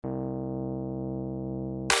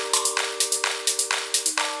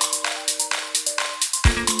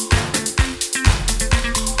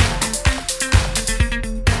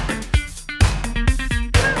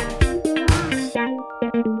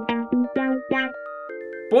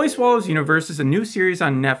Boy Swallows Universe is a new series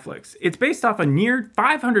on Netflix. It's based off a near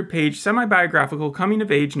 500-page semi-biographical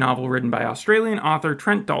coming-of-age novel written by Australian author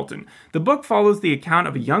Trent Dalton. The book follows the account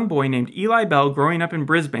of a young boy named Eli Bell growing up in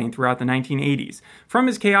Brisbane throughout the 1980s. From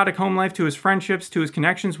his chaotic home life to his friendships to his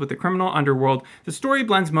connections with the criminal underworld, the story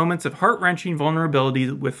blends moments of heart-wrenching vulnerability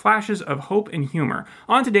with flashes of hope and humor.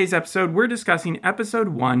 On today's episode, we're discussing Episode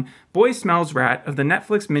 1, Boy Smells Rat, of the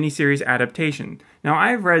Netflix miniseries adaptation. Now,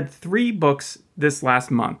 I've read 3 books this last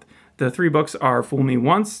month. The 3 books are Fool Me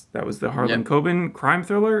Once, that was the Harlan Coben crime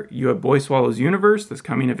thriller. You have Boy Swallows Universe, this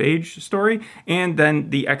coming-of-age story. And then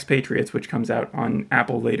The Expatriates, which comes out on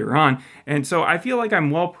Apple later on. And so I feel like I'm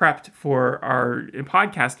well prepped for our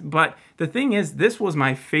podcast. But the thing is, this was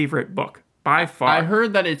my favorite book. By far. I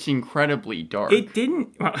heard that it's incredibly dark. It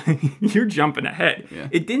didn't... Well, you're jumping ahead. Yeah.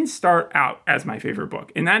 It didn't start out as my favorite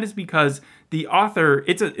book. And that is because the author...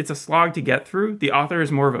 It's a slog to get through. The author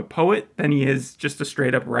is more of a poet than he is just a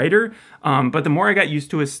straight-up writer. But the more I got used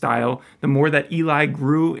to his style, the more that Eli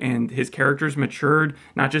grew and his characters matured,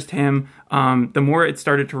 not just him, the more it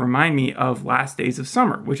started to remind me of Last Days of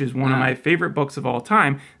Summer, which is one of my favorite books of all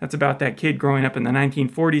time. That's about that kid growing up in the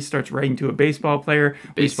 1940s, starts writing to a baseball player.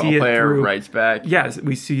 Baseball player writes back. Yes,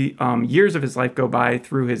 we see years of his life go by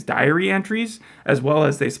through his diary entries, as well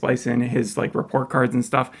as they splice in his report cards and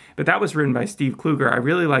stuff. But that was written by Steve Kluger. I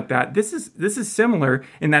really like that. This is similar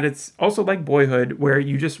in that it's also like Boyhood, where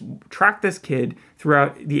you just track this kid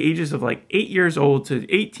throughout the ages of 8 years old to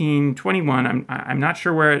 18, 21. I'm not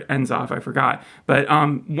sure where it ends off. I forgot. But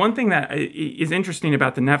one thing that is interesting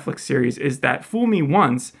about the Netflix series is that Fool Me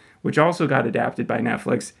Once, which also got adapted by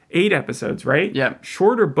Netflix, 8 episodes, right? Yeah.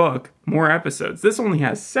 Shorter book, more episodes. This only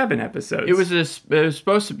has 7 episodes. It was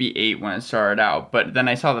supposed to be 8 when it started out, but then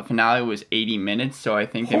I saw the finale was 80 minutes, so I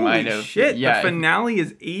think they might have... Holy shit, the finale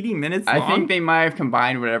is 80 minutes long? I think they might have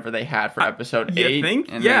combined whatever they had for episode 8. You think?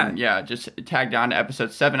 And then, just tagged on to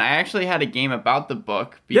episode 7. I actually had a game about the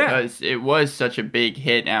book because it was such a big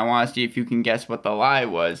hit, and I want to see if you can guess what the lie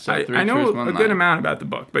was. So I know a good amount about the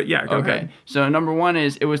book, but go ahead. So number 1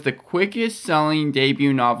 is, it was the quickest selling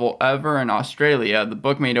debut novel ever in Australia. The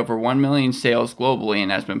book made over 1 million sales globally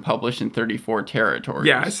and has been published in 34 territories.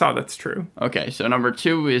 Yeah, I saw that's true. Okay, so number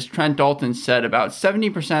 2 is, Trent Dalton said about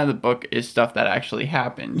 70% of the book is stuff that actually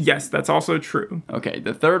happened. Yes, that's also true. Okay,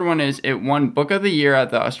 the third one is, it won Book of the Year at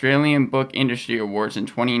the Australian Book Industry Awards in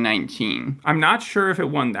 2019. I'm not sure if it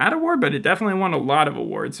won that award, but it definitely won a lot of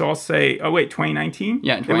awards. So I'll say, 2019?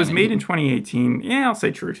 Yeah, 2019. It was made in 2018. Yeah, I'll say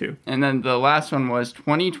true too. And then the last one was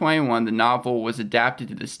 2021. The novel was adapted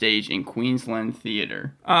to the stage in Queensland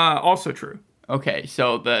Theatre. Also true. Okay,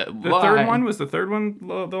 so the third one was the third one,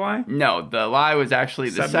 the lie? No, the lie was actually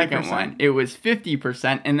the 70%? Second one. It was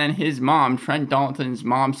 50%, and then his mom, Trent Dalton's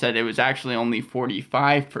mom, said it was actually only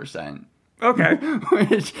 45%. Okay.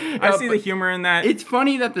 I see the humor in that. It's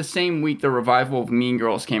funny that the same week the revival of Mean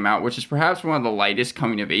Girls came out, which is perhaps one of the lightest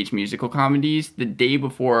coming-of-age musical comedies, the day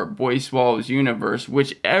before Boy Swallows Universe,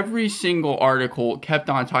 which every single article kept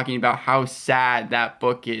on talking about how sad that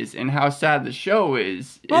book is and how sad the show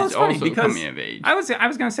is also coming of age. I was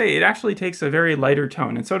going to say, it actually takes a very lighter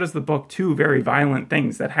tone, and so does the book, too. Very violent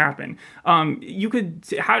things that happen. How do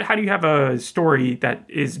you have a story that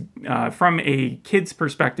is from a kid's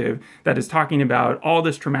perspective that is talking about all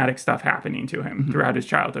this traumatic stuff happening to him throughout his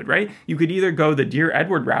childhood, right? You could either go the Dear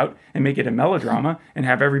Edward route and make it a melodrama and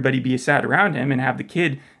have everybody be sad around him and have the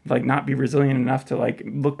kid not be resilient enough to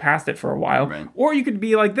look past it for a while, right. Or you could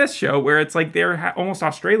be like this show where it's they're almost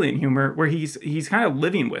Australian humor where he's kind of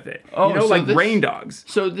living with it, Rain Dogs.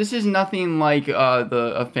 So this is nothing like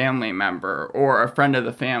a family member or a friend of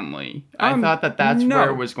the family. I thought that's where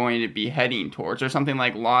it was going to be heading towards, or something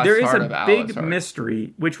like Lost Heart of Alice. There is a big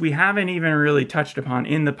mystery which we haven't even really touched upon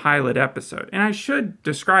in the pilot episode, and I should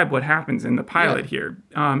describe what happens in the pilot here.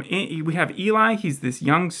 We have Eli. He's this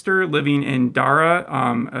youngster living in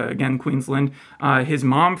Dara. Again, Queensland. His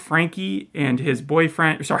mom, Frankie, and his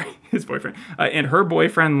boyfriend, and her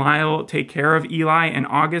boyfriend, Lyle, take care of Eli and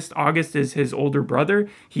August. August is his older brother.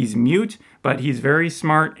 He's mute, but he's very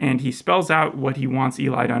smart, and he spells out what he wants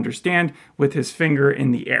Eli to understand with his finger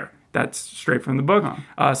in the air. That's straight from the book.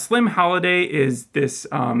 Slim Holiday is this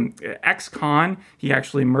ex-con. He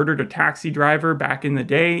actually murdered a taxi driver back in the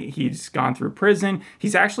day. He's gone through prison.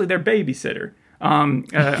 He's actually their babysitter.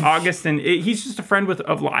 August, and he's just a friend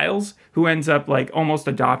of Lyle's who ends up almost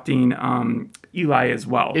adopting Eli as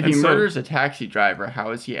well. If he murders a taxi driver,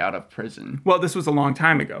 how is he out of prison? Well, this was a long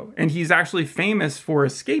time ago, and he's actually famous for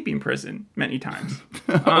escaping prison many times.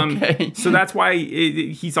 Okay. So that's why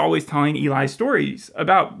he's always telling Eli stories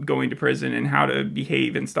about going to prison and how to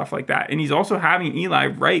behave and stuff like that. And he's also having Eli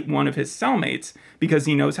write one of his cellmates because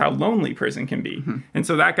he knows how lonely prison can be. Mm-hmm. And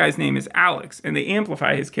so that guy's name is Alex, and they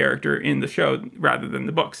amplify his character in the show rather than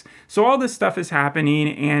the books. So all this stuff is happening,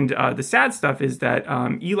 and the sad stuff is that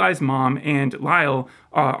Eli's mom and Lyle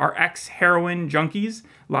are ex-heroin junkies.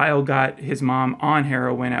 Lyle got his mom on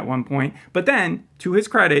heroin at one point, but then, to his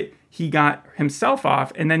credit, he got himself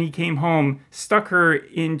off, and then he came home, stuck her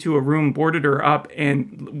into a room, boarded her up,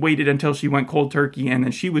 and waited until she went cold turkey, and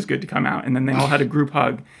then she was good to come out, and then they all had a group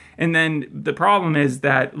hug. And then the problem is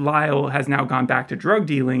that Lyle has now gone back to drug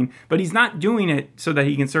dealing, but he's not doing it so that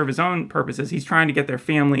he can serve his own purposes. He's trying to get their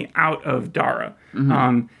family out of Dara.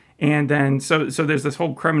 Mm-hmm. And then, so there's this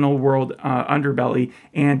whole criminal world underbelly.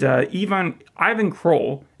 And even Ivan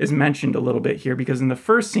Kroll is mentioned a little bit here because in the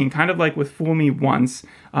first scene, kind of like with Fool Me Once,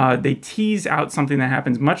 they tease out something that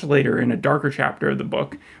happens much later in a darker chapter of the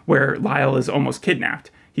book where Lyle is almost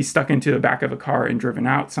kidnapped. He's stuck into the back of a car and driven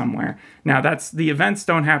out somewhere. Now, the events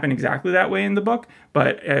don't happen exactly that way in the book,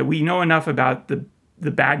 but we know enough about the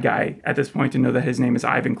bad guy at this point to know that his name is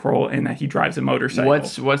Ivan Kroll and that he drives a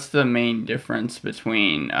motorcycle. What's the main difference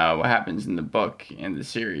between what happens in the book and the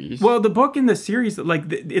series? Well, the book and the series, like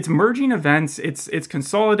it's merging events, it's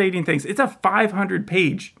consolidating things. It's a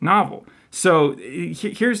 500-page novel. So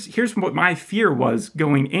here's what my fear was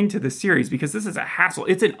going into the series, because this is a hassle.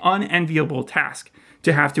 It's an unenviable task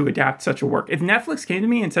to have to adapt such a work. If Netflix came to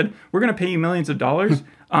me and said, we're going to pay you millions of dollars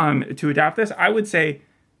to adapt this, I would say,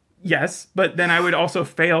 yes, but then I would also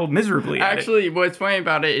fail miserably at Actually, what's funny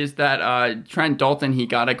about it is that Trent Dalton, he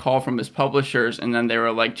got a call from his publishers, and then they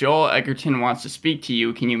were like, Joel Edgerton wants to speak to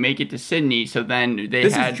you. Can you make it to Sydney? So then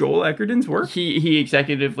This is Joel Edgerton's work? He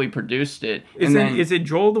executively produced it. Is it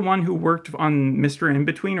Joel the one who worked on Mr.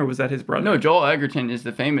 In-Between, or was that his brother? No, Joel Edgerton is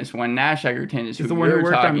the famous one. Nash Edgerton is the one who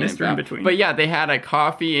worked on Mr. In-Between. But yeah, they had a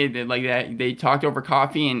coffee, they talked over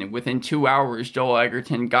coffee, and within 2 hours, Joel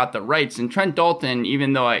Edgerton got the rights. And Trent Dalton,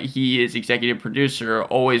 even though he is executive producer,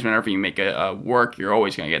 always whenever you make a work, you're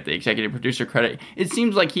always going to get the executive producer credit. It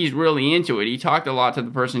seems like he's really into it. He talked a lot to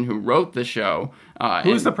the person who wrote the show.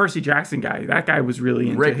 Who's the Percy Jackson guy? That guy was really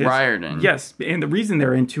into Rick Riordan. Yes, and the reason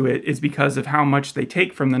they're into it is because of how much they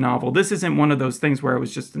take from the novel. This isn't one of those things where it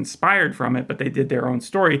was just inspired from it, but they did their own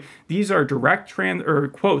story. These are direct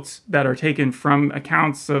quotes that are taken from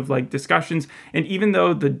accounts of like discussions, and even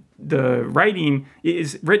though the writing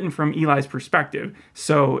is written from Eli's perspective,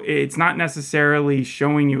 so it's not necessarily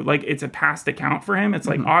showing you, like, it's a past account for him. It's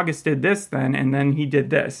like August did this then, and then he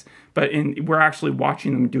did this. But we're actually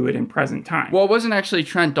watching them do it in present time. Well, it wasn't actually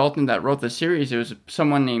Trent Dalton that wrote the series. It was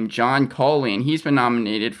someone named John Cawley, and he's been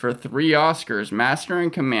nominated for 3 Oscars. Master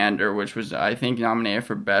and Commander, which was, I think, nominated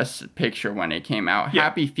for Best Picture when it came out. Yeah.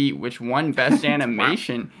 Happy Feet, which won Best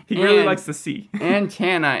Animation. Wow. He really likes the sea. And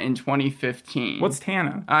Tana in 2015. What's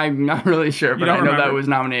Tana? I'm not really sure, but I know that was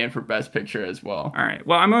nominated for Best Picture as well. All right.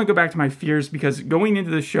 Well, I'm going to go back to my fears, because going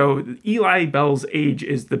into the show, Eli Bell's age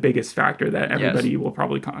is the biggest factor that everybody will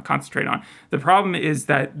probably concentrate on. The problem is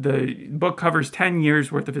that the book covers 10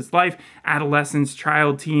 years worth of his life, adolescence,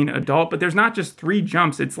 child, teen, adult, but there's not just 3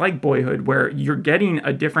 jumps. It's like Boyhood, where you're getting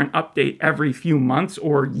a different update every few months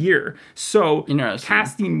or year. So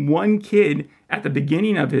casting one kid at the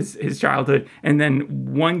beginning of his childhood and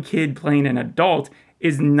then one kid playing an adult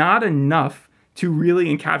is not enough to really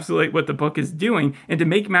encapsulate what the book is doing. And to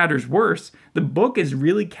make matters worse, the book is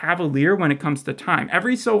really cavalier when it comes to time.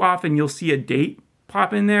 Every so often you'll see a date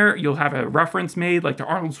pop in there. You'll have a reference made, like to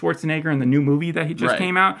Arnold Schwarzenegger in the new movie that he just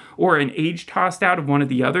came out, or an age tossed out of one of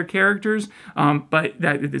the other characters, but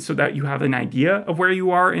so that you have an idea of where you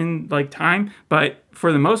are in like time. But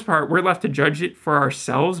for the most part, we're left to judge it for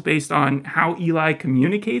ourselves based on how Eli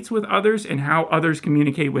communicates with others and how others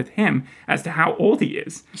communicate with him as to how old he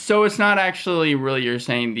is. So it's not actually really, you're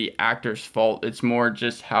saying, the actor's fault. It's more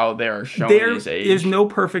just how they are showing his age. There's no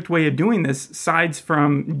perfect way of doing this, aside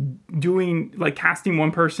from doing, like, casting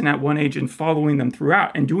one person at one age and following them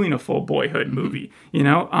throughout and doing a full Boyhood movie. You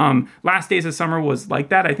know, Last Days of Summer was like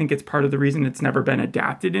that. I think it's part of the reason it's never been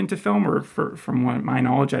adapted into film, or from my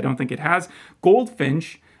knowledge, I don't think it has.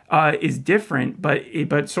 Goldfinch is different,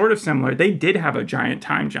 but sort of similar. They did have a giant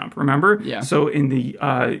time jump, remember? Yeah. So in the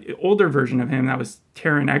older version of him, that was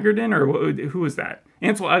Taron Egerton, or who was that?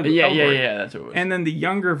 Ansel Yeah, that's what it was. And then the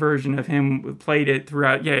younger version of him played it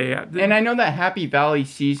throughout. Yeah. And I know that Happy Valley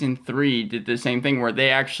season 3 did the same thing where they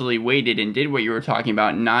actually waited and did what you were talking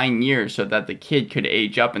about, 9 years, so that the kid could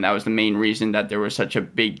age up, and that was the main reason that there was such a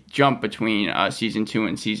big jump between season 2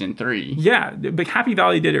 and season 3. Yeah, but Happy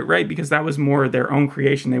Valley did it right because that was more their own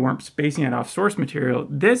creation. They weren't spacing it off source material.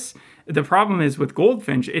 The problem is with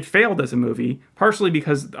Goldfinch, it failed as a movie, partially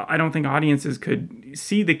because I don't think audiences could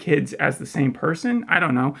see the kids as the same person. I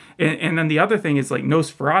don't know. And then the other thing is like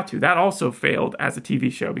Nosferatu. That also failed as a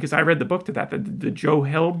TV show because I read the book to that, the Joe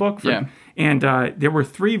Hill book. And there were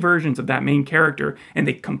 3 versions of that main character, and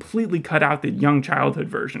they completely cut out the young childhood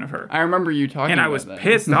version of her. I remember you talking about that. And I was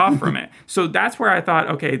pissed off from it. So that's where I thought,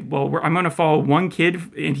 okay, well, I'm going to follow one kid,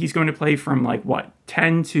 and he's going to play from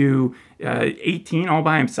 10 to 18 all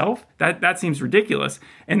by himself. That seems ridiculous.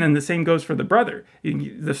 And then the same goes for the brother,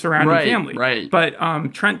 the surrounding family. Right. But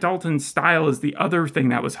Trent Dalton's style is the other thing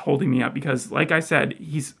that was holding me up because, like I said,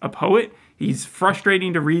 he's a poet. He's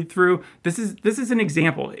frustrating to read through. This is an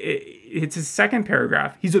example. It's his second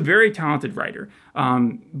paragraph. He's a very talented writer.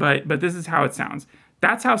 But this is how it sounds.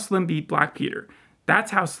 That's how Slim beat Black Peter.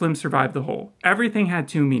 That's how Slim survived the hole. Everything had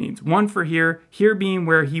 2 meanings. One for here being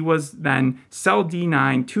where he was then, cell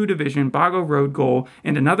D9, 2 division, Bago Road goal,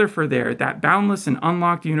 and another for there, that boundless and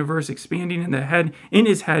unlocked universe expanding in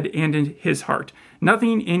his head and in his heart.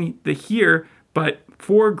 Nothing in the here but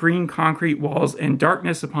 4 green concrete walls and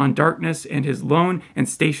darkness upon darkness and his lone and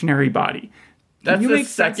stationary body. That's the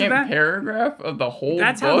second paragraph of the whole book?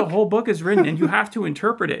 That's how the whole book is written, and you have to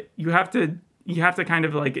interpret it. You have to kind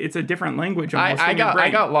of it's a different language almost. I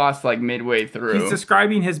got lost midway through. He's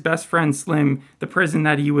describing his best friend Slim, the prison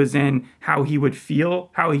that he was in, how he would feel,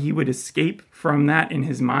 how he would escape from that in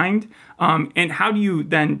his mind. And how do you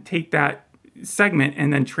then take that segment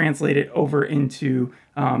and then translate it over into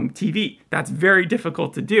TV? That's very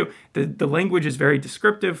difficult to do. The language is very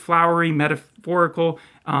descriptive, flowery, metaphorical,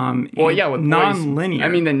 with non-linear. I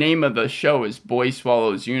mean, the name of the show is Boy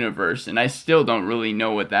Swallows Universe, and I still don't really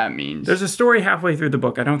know what that means. There's a story halfway through the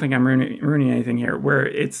book, I don't think I'm ruining anything here, where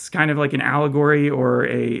it's kind of like an allegory or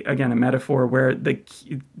a metaphor where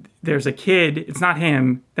there's a kid, it's not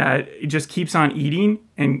him, that just keeps on eating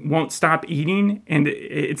and won't stop eating, and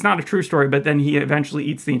it's not a true story, but then he eventually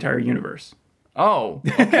eats the entire universe. Oh,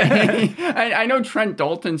 okay. I know Trent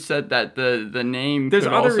Dalton said that the name There's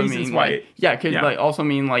could other also reasons mean why also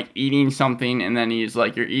mean eating something, and then he's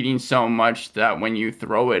you're eating so much that when you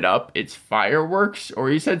throw it up, it's fireworks, or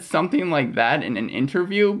he said something like that in an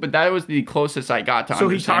interview, but that was the closest I got to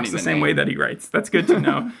understanding. So he talks the same way that he writes. That's good to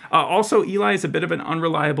know. Also, Eli is a bit of an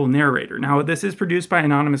unreliable narrator. Now, this is produced by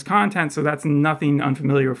anonymous content, so that's nothing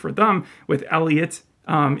unfamiliar for them with Elliot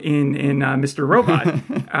in Mr. Robot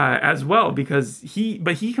as well, because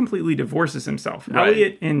he completely divorces himself. Right.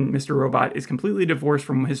 Elliot in Mr. Robot is completely divorced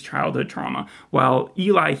from his childhood trauma, while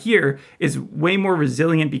Eli here is way more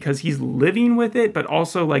resilient because he's living with it, but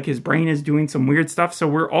also his brain is doing some weird stuff, so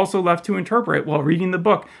we're also left to interpret while reading the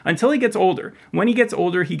book until he gets older. When he gets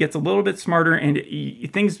older, he gets a little bit smarter and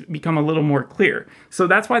things become a little more clear. So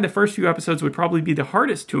that's why the first few episodes would probably be the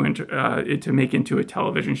hardest to make into a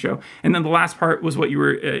television show. And then the last part was what you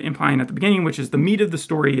were implying at the beginning, which is the meat of the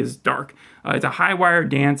story is dark. It's a high wire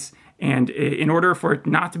dance, and in order for it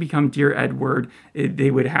not to become Dear Edward, they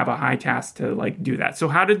would have a high task to do that. So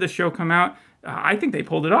how did the show come out? I think they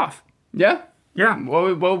pulled it off. Yeah.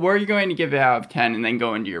 Well, where are you going to give it out of 10 and then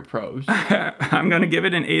go into your pros? I'm going to give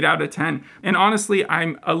it an 8 out of 10. And honestly,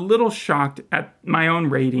 I'm a little shocked at my own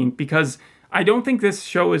rating because I don't think this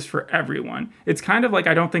show is for everyone. It's kind of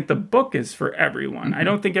I don't think the book is for everyone. I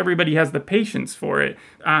don't think everybody has the patience for it.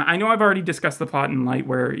 I know I've already discussed the plot in Light,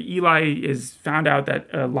 where Eli is found out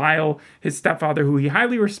that Lyle, his stepfather, who he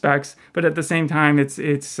highly respects, but at the same time, there's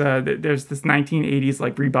this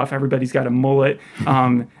 1980s rebuff. Everybody's got a mullet.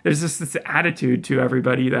 There's just this attitude to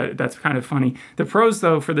everybody that's kind of funny. The pros,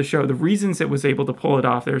 though, for the show, the reasons it was able to pull it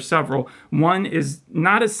off, there's several. One is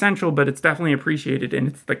not essential, but it's definitely appreciated, and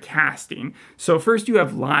it's the casting. So first you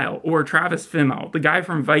have Lyle, or Travis Fimmel, the guy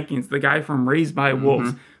from Vikings, the guy from Raised by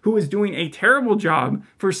Wolves, who is doing a terrible job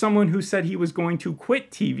for someone who said he was going to quit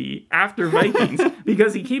TV after Vikings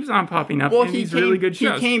because he keeps on popping up in these really good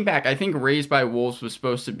shows. He came back. I think Raised by Wolves was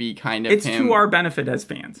supposed to be kind of It's to our benefit as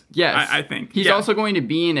fans. Yes. I think. He's also going to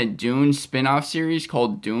be in a Dune spin-off series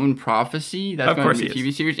called Dune Prophecy. That's going to be a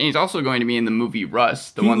TV series. And he's also going to be in the movie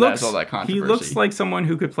Rust, that has all that controversy. He looks like someone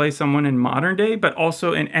who could play someone in modern day, but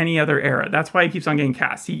also in any other era. That's why he keeps on getting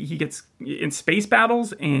cast. He gets in space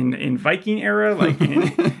battles, in Viking era,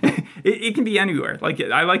 It can be anywhere. Like,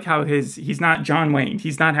 I like how he's not John Wayne.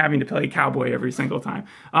 He's not having to play cowboy every single time.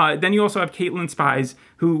 Then you also have Caitlin Spies,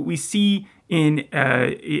 who we see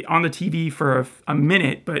on the TV for a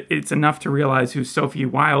minute, but it's enough to realize who Sophie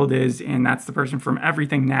Wilde is, and that's the person from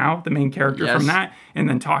Everything Now, the main character from that, and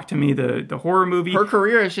then Talk to Me, the horror movie. Her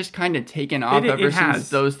career has just kind of taken off ever since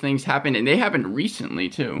those things happened, and they happened recently,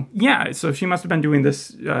 too. Yeah, so she must have been doing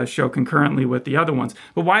this show concurrently with the other ones.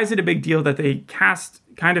 But why is it a big deal that they cast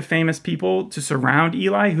kind of famous people to surround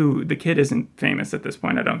Eli, who the kid isn't famous at this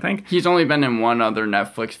point, I don't think? He's only been in one other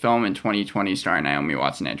Netflix film in 2020 starring Naomi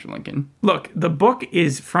Watts and Andrew Lincoln. Look, the book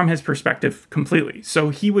is from his perspective completely, so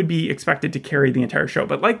he would be expected to carry the entire show.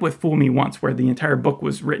 But like with Fool Me Once, where the entire book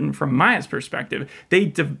was written from Maya's perspective, they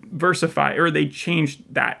diversify, or they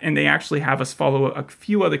changed that, and they actually have us follow a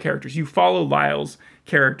few other characters. You follow Lyle's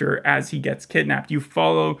character as he gets kidnapped. You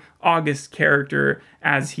follow August's character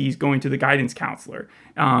as he's going to the guidance counselor.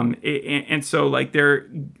 And so, like, they're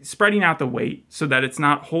spreading out the weight so that it's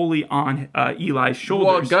not wholly on Eli's shoulders.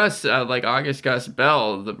 Well, Gus, like August Gus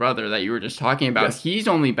Bell, the brother that you were just talking about, yes, he's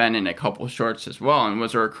only been in a couple shorts as well and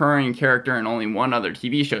was a recurring character in only one other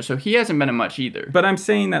TV show. So he hasn't been in much either. But I'm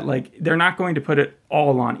saying that, like, they're not going to put it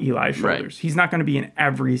all on Eli's shoulders. Right. He's not going to be in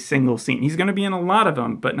every single scene. He's going to be in a lot of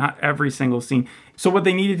them, but not every single scene. So what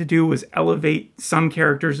they needed to do was elevate some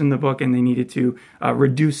characters in the book, and they needed to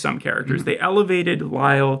reduce some characters. Mm-hmm. They elevated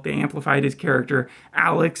Lyle. They amplified his character.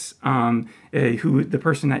 Alex, who the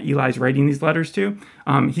person that Eli's writing these letters to,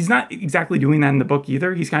 he's not exactly doing that in the book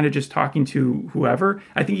either. He's kind of just talking to whoever.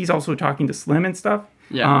 I think he's also talking to Slim and stuff.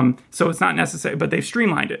 Yeah. So it's not necessary, but they've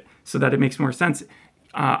streamlined it so that it makes more sense.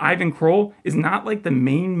 Ivan Kroll is not like the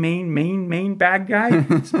main bad guy,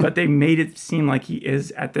 but they made it seem like he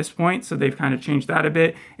is at this point. So they've kind of changed that a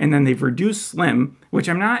bit. And then they've reduced Slim, which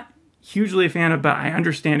I'm not hugely a fan of, but I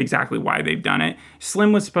understand exactly why they've done it.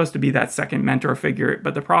 Slim was supposed to be that second mentor figure,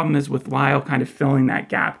 but the problem is with Lyle kind of filling that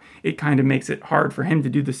gap, it kind of makes it hard for him to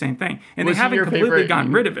do the same thing. And they haven't completely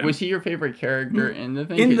gotten rid of him. Was he your favorite character in the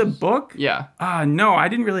thing? In the book? Yeah. No, I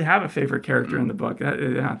didn't really have a favorite character in the book.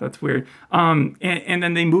 That's weird. And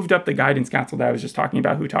then they moved up the guidance council that I was just talking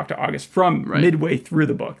about, who talked to August from midway through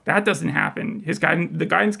the book. That doesn't happen. The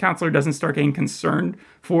guidance counselor doesn't start getting concerned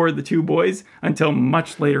for the two boys until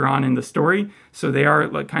much later on in the story. So they are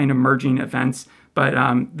like kind of merging events. But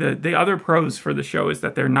the other pros for the show is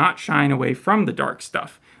that they're not shying away from the dark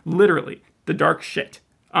stuff. Literally, the dark shit.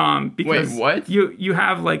 Because wait, what? You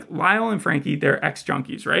have like Lyle and Frankie, they're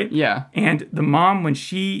ex-junkies, right? Yeah. And the mom, when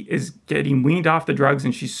she is getting weaned off the drugs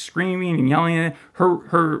and she's screaming and yelling at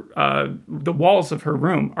the walls of her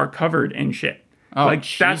room are covered in shit. Oh, like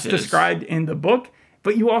Jesus. That's described in the book,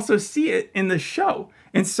 but you also see it in the show.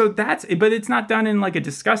 And so but it's not done in like a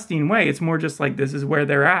disgusting way. It's more just like this is where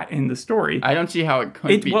they're at in the story. I don't see how it could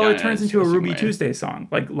be done. Well, it turns into a Ruby Tuesday song.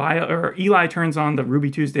 Like Eli turns on the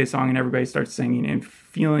Ruby Tuesday song and everybody starts singing and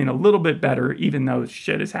feeling a little bit better, even though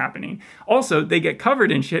shit is happening. Also, they get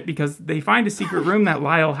covered in shit because they find a secret room that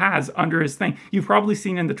Lyle has under his thing. You've probably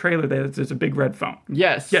seen in the trailer that there's a big red phone.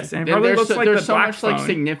 Yes. And it probably looks like the black phone. There's so much like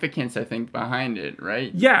significance, I think, behind it,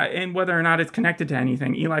 right? Yeah, and whether or not it's connected to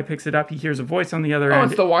anything. Eli picks it up. He hears a voice on the other end. Oh,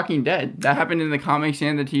 it's The Walking Dead. That happened in the comics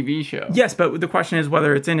and the TV show. Yes, but the question is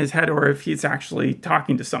whether it's in his head or if he's actually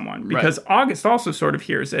talking to someone. Because August also sort of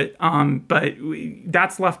hears it, but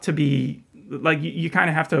that's left to be... Like, you kind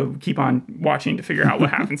of have to keep on watching to figure out what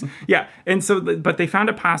happens. Yeah, and so, but they found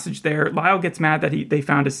a passage there. Lyle gets mad that they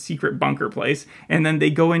found a secret bunker place, and then they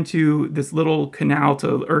go into this little canal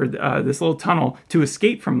this little tunnel to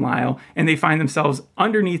escape from Lyle, and they find themselves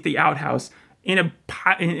underneath the outhouse in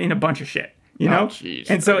a bunch of shit. You know? Oh,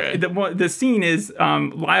 geez. And so the scene is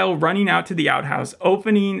Lyle running out to the outhouse,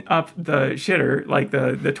 opening up the shitter, like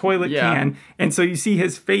the toilet can, and so you see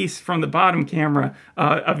his face from the bottom camera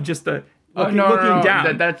of just the... looking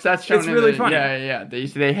down. That's shown. It's really funny. Yeah.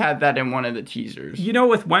 They had that in one of the teasers. You know,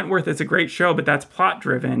 with Wentworth, it's a great show, but that's plot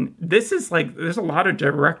driven. This is like there's a lot of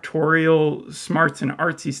directorial smarts and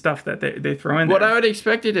artsy stuff that they throw in there. What I would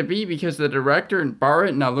expect it to be, because the director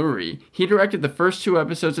Bharat Nalluri, he directed the first 2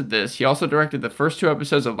 episodes of this. He also directed the first 2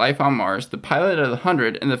 episodes of Life on Mars, the pilot of The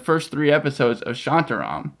 100, and the first 3 episodes of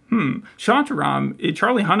Shantaram. Shantaram,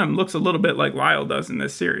 Charlie Hunnam looks a little bit like Lyle does in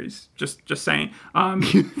this series. Just saying.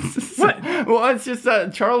 What? Well, it's just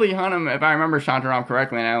Charlie Hunnam, if I remember Shantaram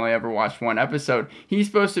correctly, and I only ever watched 1 episode, he's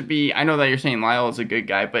supposed to be, I know that you're saying Lyle is a good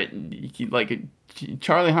guy, but he, like,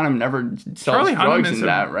 Charlie Hunnam never sells Charlie drugs Hunnam in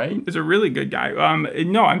that, right? Is a really good guy.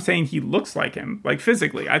 No, I'm saying he looks like him, like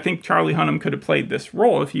physically. I think Charlie Hunnam could have played this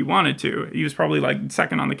role if he wanted to. He was probably like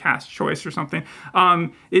second on the cast choice or something.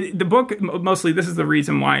 The book, mostly, this is the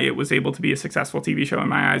reason why it was able to be a successful TV show in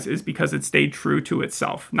my eyes, is because it stayed true to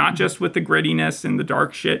itself. Not just with the grittiness and the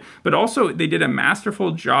dark shit, but also they did a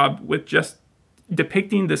masterful job with just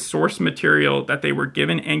depicting the source material that they were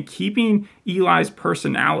given and keeping Eli's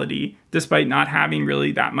personality despite not having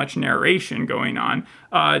really that much narration going on.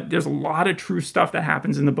 There's a lot of true stuff that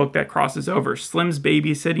happens in the book that crosses over. Slim's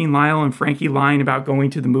babysitting Lyle and Frankie lying about going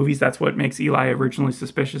to the movies. That's what makes Eli originally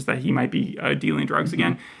suspicious that he might be dealing drugs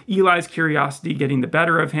again. Eli's curiosity getting the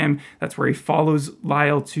better of him. That's where he follows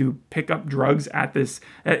Lyle to pick up drugs at this.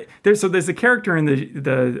 There's a character in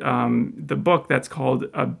the book that's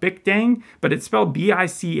called Bic Dang, but it's spelled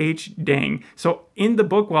B-I-C-H Dang. So in the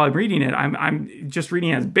book, while I'm reading it, I'm just reading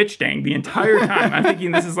it as bitch dang the entire time. I'm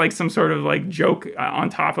thinking this is like some sort of like joke on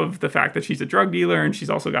top of the fact that she's a drug dealer and she's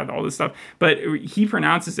also got all this stuff. But he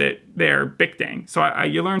pronounces it there, bic dang. So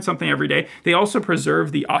you learn something every day. They also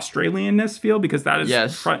preserve the Australianness feel because that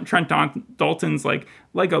is Trent Dalton's like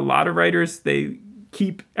a lot of writers, they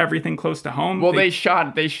keep everything close to home. Well, they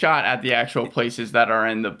shot at the actual places that are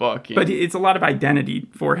in the book. But it's a lot of identity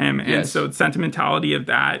for him. And so the sentimentality of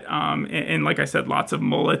that. And like I said, lots of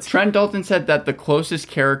mullets. Trent Dalton said that the closest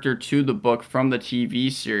character to the book from the TV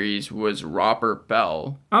series was Robert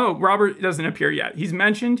Bell. Oh, Robert doesn't appear yet. He's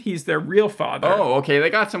mentioned. He's their real father. Oh, okay. They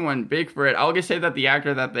got someone big for it. I'll just say that the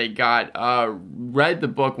actor that they got read the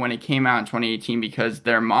book when it came out in 2018 because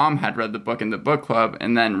their mom had read the book in the book club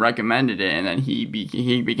and then recommended it. And then he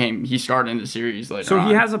starred in the series later on. So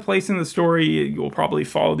he has a place in the story. You'll probably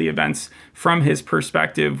follow the events from his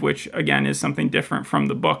perspective, which again is something different from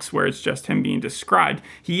the books where it's just him being described.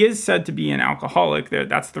 He is said to be an alcoholic.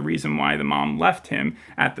 That's the reason why the mom left him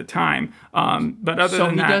at the time. But other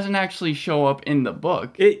than that, he doesn't actually show up in the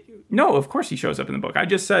book. No, of course he shows up in the book. I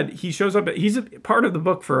just said he shows up. He's a part of the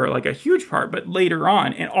book for like a huge part, but later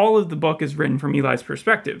on, and all of the book is written from Eli's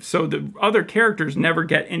perspective. So the other characters never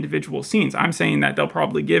get individual scenes. I'm saying that they'll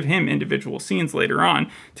probably give him individual scenes later on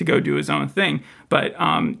to go do his own thing. But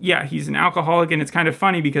he's an alcoholic, and it's kind of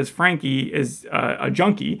funny because Frankie is a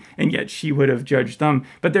junkie, and yet she would have judged them.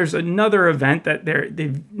 But there's another event that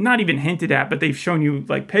they've not even hinted at, but they've shown you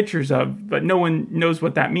like pictures of, but no one knows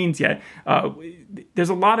what that means yet. There's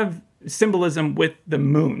a lot of symbolism with the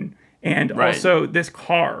moon and also this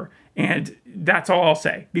car. And that's all I'll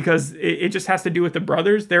say, because it just has to do with the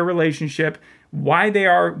brothers, their relationship, why they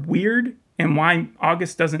are weird and why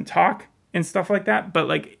August doesn't talk and stuff like that. But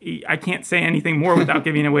like, I can't say anything more without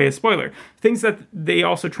giving away a spoiler. Things that they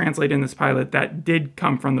also translate in this pilot that did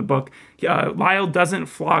come from the book. Lyle doesn't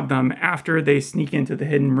flog them after they sneak into the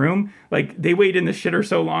hidden room. Like, they wait in the shitter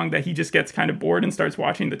so long that he just gets kind of bored and starts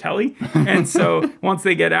watching the telly. And so once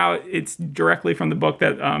they get out, it's directly from the book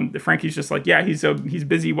that Frankie's just like, he's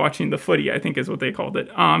busy watching the footy, I think is what they called it.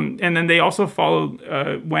 And then they also follow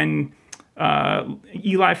when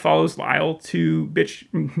Eli follows Lyle to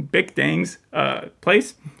Bic Dang's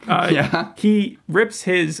place. He rips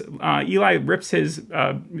his Eli rips his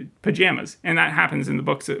pajamas, and that happens in the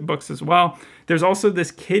books as well. There's also this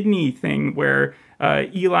kidney thing where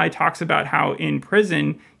Eli talks about how in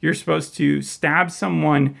prison you're supposed to stab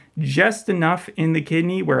someone just enough in the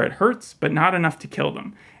kidney where it hurts, but not enough to kill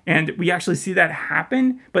them. And we actually see that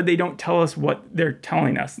happen, but they don't tell us what they're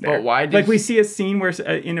telling us there. But why? We see a scene where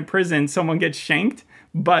in a prison someone gets shanked,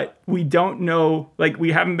 but we don't know, like,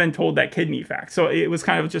 we haven't been told that kidney fact. So it was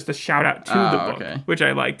kind of just a shout out to the book, which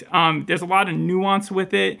I liked. There's a lot of nuance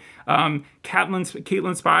with it.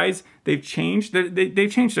 Caitlin Spies, they've changed.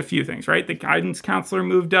 They've changed a few things, right? The guidance counselor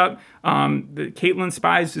moved up. The Caitlin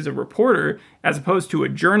Spies is a reporter as opposed to a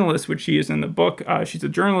journalist, which she is in the book. She's a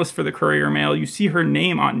journalist for the Courier Mail. You see her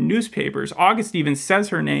name on newspapers. August even says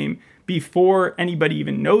her name before anybody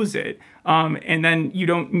even knows it. And then you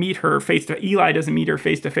don't meet her Eli doesn't meet her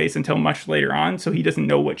face to face until much later on, so he doesn't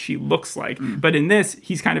know what she looks like. But in this,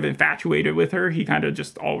 he's kind of infatuated with her. He kind of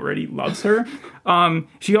just already loves her.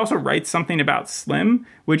 She also writes something about Slim,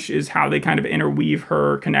 which is how they kind of interweave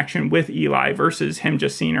her connection with Eli versus him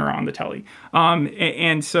just seeing her on the telly.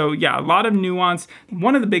 And so, a lot of nuance.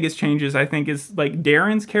 One of the biggest changes, I think, is like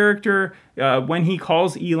Darren's character when he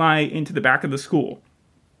calls Eli into the back of the school.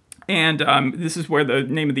 And this is where the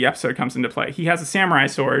name of the episode comes into play. He has a samurai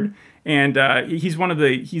sword, and he's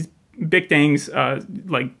Bic Dang's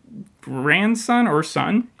grandson or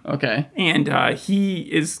son. Okay. And he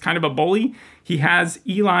is kind of a bully. He has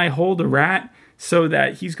Eli hold a rat so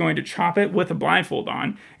that he's going to chop it with a blindfold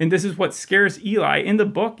on. And this is what scares Eli. In the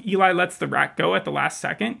book, Eli lets the rat go at the last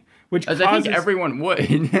second, which As I think everyone would.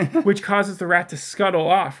 which causes the rat to scuttle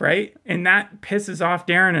off, right? And that pisses off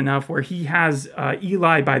Darren enough where he has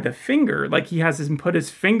Eli by the finger, like he has him put his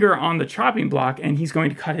finger on the chopping block and he's going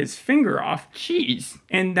to cut his finger off. Jeez.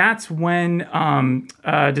 And that's when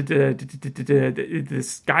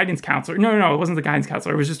this guidance counselor, no, it wasn't the guidance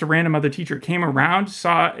counselor, it was just a random other teacher, came around,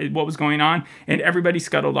 saw what was going on, and everybody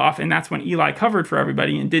scuttled off. And that's when Eli covered for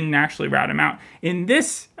everybody and didn't actually rat him out. In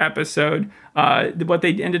this episode, what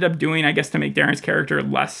they ended up doing, I guess, to make Darren's character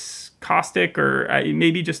less caustic, or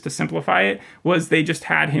maybe just to simplify it, was they just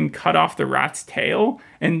had him cut off the rat's tail,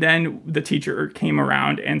 and then the teacher came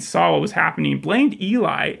around and saw what was happening, blamed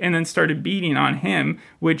Eli, and then started beating on him,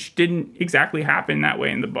 which didn't exactly happen that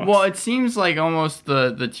way in the books. Well, it seems like almost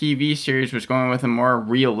the TV series was going with a more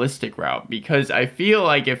realistic route, because I feel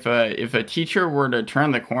like if a teacher were to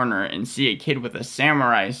turn the corner and see a kid with a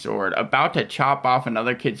samurai sword about to chop off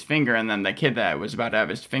another kid's finger, and then the kid that was about to have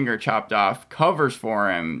his finger chopped off covers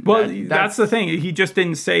for him. Well, that's the thing. He just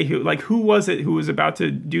didn't say who. Like, who was it who was about to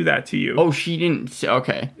do that to you? Oh, she didn't say.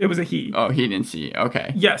 Okay. It was a he. Oh, he didn't see.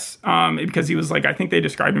 Okay. Yes, because he was like, I think they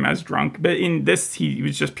described him as drunk, but in this, he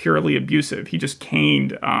was just purely abusive. He just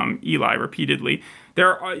caned Eli repeatedly.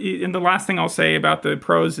 And the last thing I'll say about the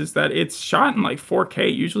pros is that it's shot in like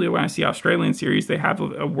 4K. Usually when I see Australian series, they have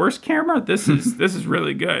a worse camera. This is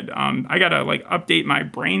really good. I gotta like update my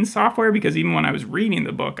brain software, because even when I was reading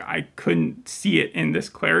the book, I couldn't see it in this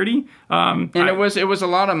clarity. It was a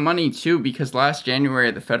lot of money too, because last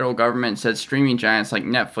January the federal government said streaming giants like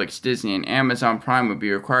Netflix, Disney, and Amazon Prime would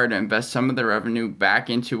be required to invest some of the revenue back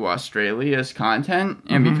into Australia's content,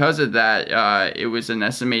 and because of that, it was an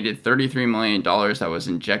estimated $33 million that was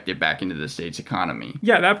injected back into the state's economy.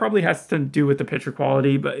 Yeah, that probably has to do with the picture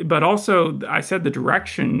quality, but also I said the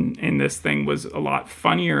direction in this thing was a lot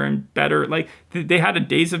funnier and better. Like they had a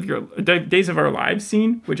Days of Our Lives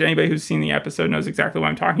scene, which anybody who's seen the episode knows exactly what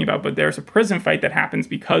I'm talking about. But there's a prison fight that happens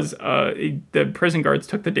because the prison guards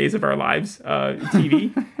took the Days of Our Lives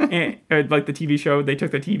TV, and like the TV show, they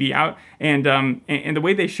took the TV out, and the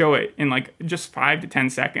way they show it in like just 5 to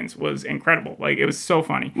 10 seconds was incredible. Like it was so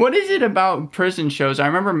funny. What is it about prison shows? I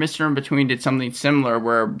remember Mr. In Between did something similar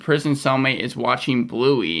where a prison cellmate is watching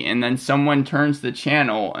Bluey, and then someone turns the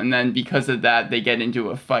channel, and then because of that, they get into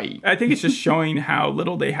a fight. I think it's just showing how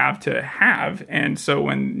little they have to have, and so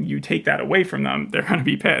when you take that away from them, they're going to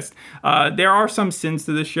be pissed. There are some sins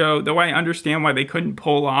to the show, though I understand why they couldn't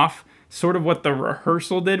pull off sort of what the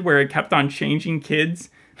rehearsal did, where it kept on changing kids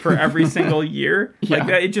for every single year. Yeah. Like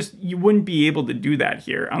that, you wouldn't be able to do that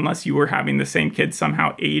here unless you were having the same kid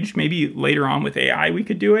somehow aged. Maybe later on with AI we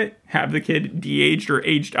could do it, have the kid de-aged or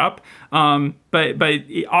aged up. But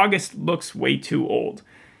August looks way too old.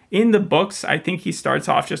 In the books, I think he starts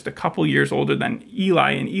off just a couple years older than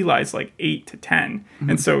Eli, and Eli's like 8 to 10. Mm-hmm.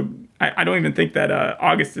 And so I don't even think that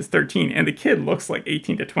August is 13, and the kid looks like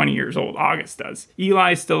 18 to 20 years old. August does.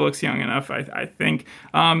 Eli still looks young enough, I think.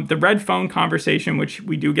 The red phone conversation, which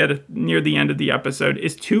we do get near the end of the episode,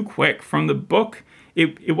 is too quick. From the book,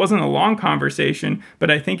 it wasn't a long conversation, but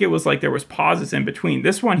I think it was like there was pauses in between.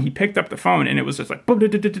 This one, he picked up the phone, and it was just like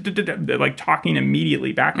talking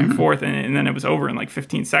immediately back and forth, and then it was over in like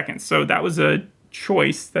 15 seconds. So that was a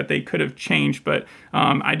choice that they could have changed, but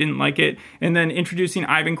I didn't like it. And then introducing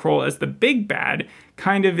Ivan Kroll as the big bad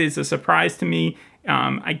kind of is a surprise to me.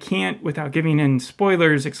 I can't, without giving in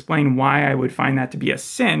spoilers, explain why I would find that to be a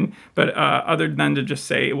sin, but other than to just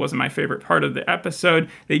say it wasn't my favorite part of the episode.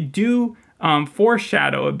 They do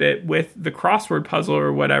foreshadow a bit with the crossword puzzle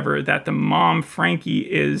or whatever that the mom,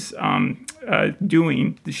 Frankie, is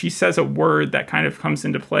doing. She says a word that kind of comes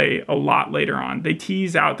into play a lot later on. They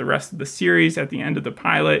tease out the rest of the series at the end of the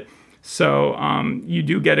pilot, so you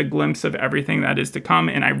do get a glimpse of everything that is to come,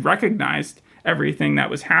 and I recognized everything that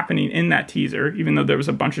was happening in that teaser, even though there was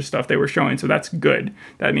a bunch of stuff they were showing, so that's good.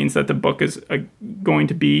 That means that the book is going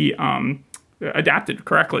to be adapted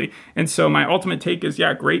correctly. And so my ultimate take is,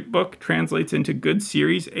 yeah, great book, translates into good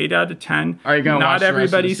series, 8 out of 10. Are you going to watch Not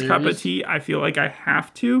everybody's cup of tea. I feel like I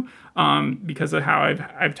have to, because of how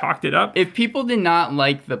I've talked it up. If people did not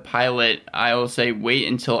like the pilot, I will say wait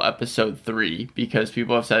until episode 3, because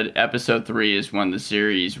people have said episode 3 is when the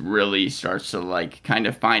series really starts to like kind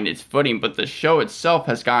of find its footing. But the show itself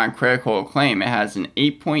has gotten critical acclaim. It has an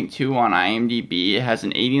 8.2 on IMDb. It has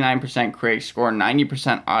an 89% critic score,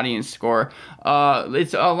 90% audience score.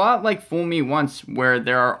 It's a lot like Fool Me Once, where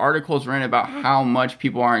there are articles written about how much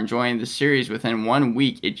people are enjoying the series. Within 1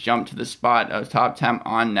 week, it jumped to the spot of top 10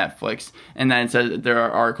 on Netflix. Netflix. And then it says there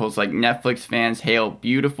are articles like Netflix fans hail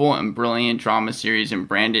beautiful and brilliant drama series and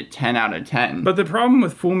brand it 10 out of 10. But the problem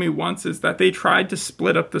with Fool Me Once is that they tried to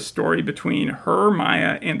split up the story between her,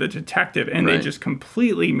 Maya, and the detective, and they just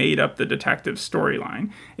completely made up the detective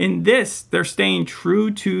storyline. In this, they're staying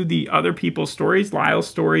true to the other people's stories, Lyle's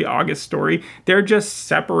story, August's story. They're just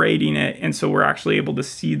separating it, and so we're actually able to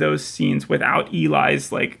see those scenes without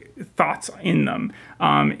Eli's thoughts in them.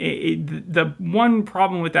 The one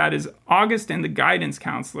problem with that is August and the guidance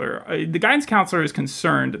counselor. The guidance counselor is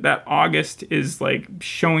concerned that August is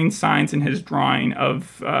showing signs in his drawing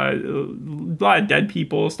of a lot of dead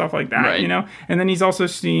people, stuff like that, And then he's also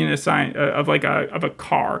seeing a sign of a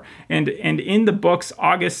car. And in the books,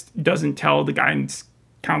 August doesn't tell the guidance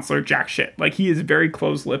counselor jack shit. He is very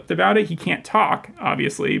close-lipped about it. He can't talk,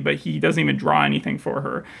 obviously, but he doesn't even draw anything for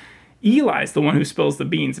her. Eli's the one who spills the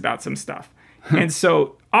beans about some stuff. And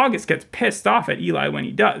so August gets pissed off at Eli when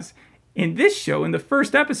he does. In this show, in the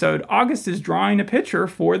first episode, August is drawing a picture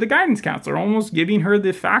for the guidance counselor, almost giving her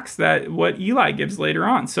the facts that what Eli gives later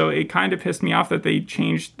on. So it kind of pissed me off that they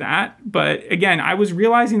changed that. But again, I was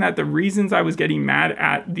realizing that the reasons I was getting mad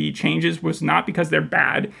at the changes was not because they're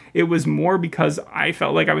bad. It was more because I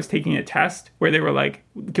felt like I was taking a test where they were like,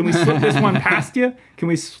 can we slip this one past you? Can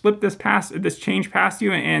we slip this change past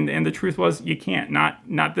you? And the truth was, you can't.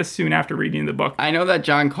 Not this soon after reading the book. I know that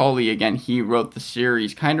John Cawley, again, he wrote the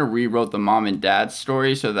series, kind of rewrote the mom and dad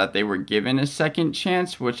story so that they were given a second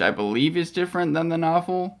chance, which I believe is different than the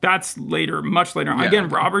novel. That's later, much later. Yeah. Again,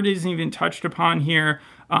 Robert isn't even touched upon here.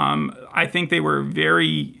 I think they were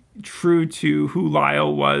very true to who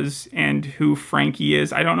Lyle was and who Frankie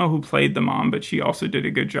is. I don't know who played the mom, but she also did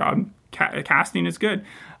a good job. Casting is good.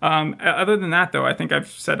 Other than that, though, I think I've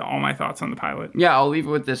said all my thoughts on the pilot. Yeah, I'll leave it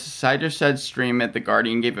with this. Cider said stream it. The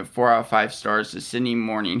Guardian gave it 4 out of 5 stars. The Sydney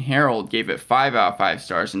Morning Herald gave it 5 out of 5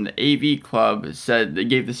 stars. And the AV Club said they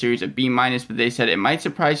gave the series a B-, but they said it might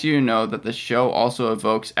surprise you to know that the show also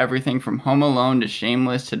evokes everything from Home Alone to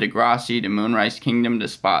Shameless to Degrassi to Moonrise Kingdom to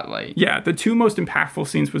Spotlight. Yeah, the two most impactful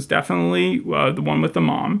scenes was definitely the one with the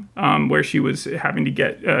mom, where she was having to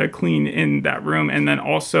get clean in that room. And then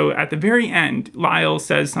also at the very end, Lyle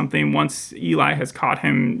says something once Eli has caught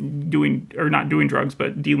him not doing drugs,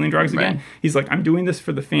 but dealing drugs again. Right. He's like, I'm doing this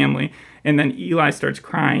for the family. And then Eli starts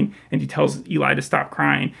crying and he tells Eli to stop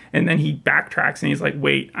crying. And then he backtracks and he's like,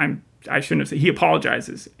 wait, I shouldn't have said. He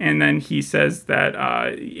apologizes. And then he says that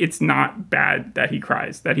it's not bad that he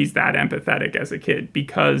cries, that he's that empathetic as a kid,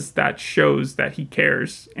 because that shows that he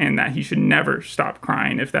cares and that he should never stop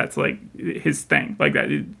crying if that's his thing.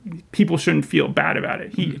 That people shouldn't feel bad about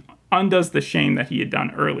it. He undoes the shame that he had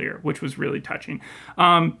done earlier, which was really touching.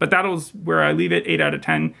 But that was where I leave it, 8 out of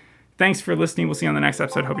 10. Thanks for listening. We'll see you on the next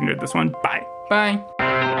episode. Hope you enjoyed this one. Bye.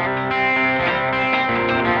 Bye.